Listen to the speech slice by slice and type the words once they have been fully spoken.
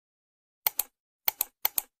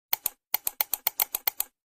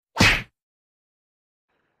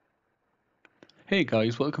Hey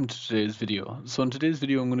guys, welcome to today's video. So in today's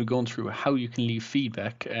video I'm going to go through how you can leave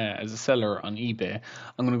feedback as a seller on eBay.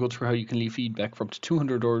 I'm going to go through how you can leave feedback for up to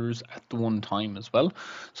 200 orders at the one time as well.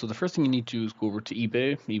 So the first thing you need to do is go over to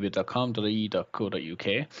eBay,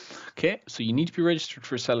 ebay.com.ie.co.uk. Okay, so you need to be registered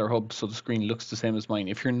for Seller Hub so the screen looks the same as mine.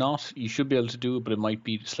 If you're not, you should be able to do it, but it might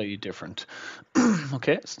be slightly different.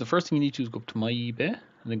 Okay, so the first thing you need to do is go up to My eBay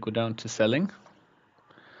and then go down to Selling.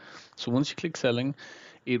 So once you click Selling,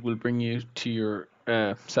 it will bring you to your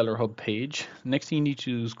Seller Hub page. Next thing you need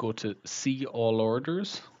to do is go to See All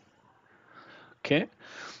Orders. Okay,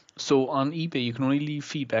 so on eBay you can only leave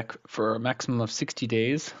feedback for a maximum of 60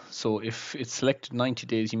 days. So if it's selected 90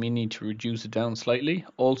 days, you may need to reduce it down slightly.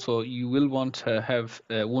 Also, you will want to have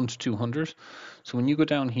 1 to 200. So when you go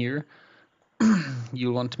down here,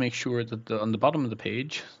 you'll want to make sure that on the bottom of the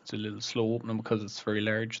page, it's a little slow opening because it's very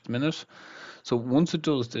large at the minute. So once it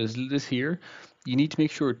does this here, you need to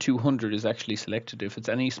make sure 200 is actually selected. If it's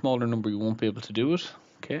any smaller number, you won't be able to do it.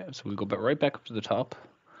 Okay, so we'll go right back up to the top.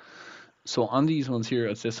 So on these ones here,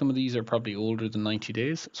 I'd say some of these are probably older than 90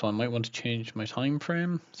 days. So I might want to change my time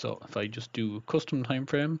frame. So if I just do a custom time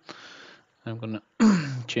frame, I'm going to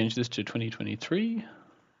change this to 2023.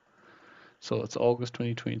 So it's August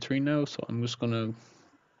 2023 now. So I'm just gonna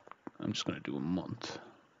do a month.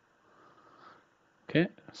 Okay,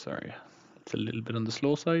 sorry, it's a little bit on the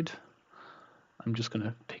slow side. I'm just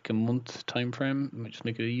gonna pick a month time frame. Might just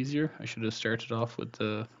make it easier. I should have started off with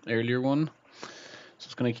the earlier one. So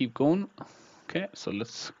it's gonna keep going. Okay, so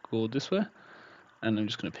let's go this way, and I'm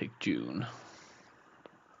just gonna pick June.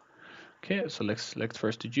 Okay, so let's select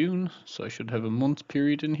 1st of June. So I should have a month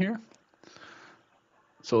period in here.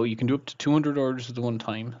 So you can do up to 200 orders at the one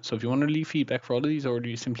time. So if you want to leave feedback for all of these orders,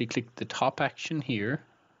 you simply click the top action here.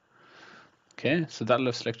 Okay, so that'll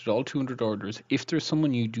have selected all 200 orders. If there's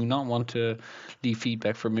someone you do not want to leave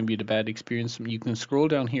feedback for, maybe the bad experience, you can scroll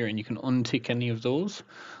down here and you can untick any of those.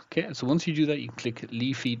 Okay, so once you do that, you can click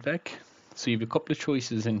leave feedback. So you have a couple of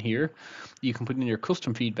choices in here. You can put in your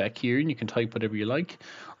custom feedback here and you can type whatever you like,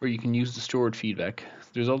 or you can use the stored feedback.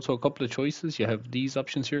 There's also a couple of choices. You have these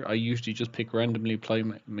options here. I usually just pick randomly apply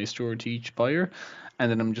my store to each buyer,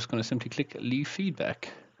 and then I'm just going to simply click leave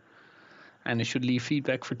feedback. And it should leave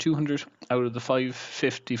feedback for 200 out of the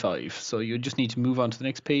 555. So you just need to move on to the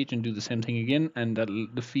next page and do the same thing again, and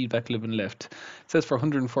the feedback will have been left. It says for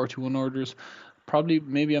 141 orders. Probably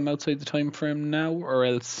maybe I'm outside the time frame now, or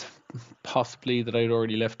else possibly that I'd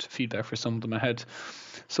already left feedback for some of them ahead.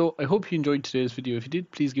 So I hope you enjoyed today's video. If you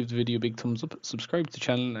did, please give the video a big thumbs up, subscribe to the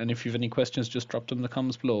channel, and if you have any questions, just drop them in the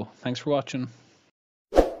comments below. Thanks for watching.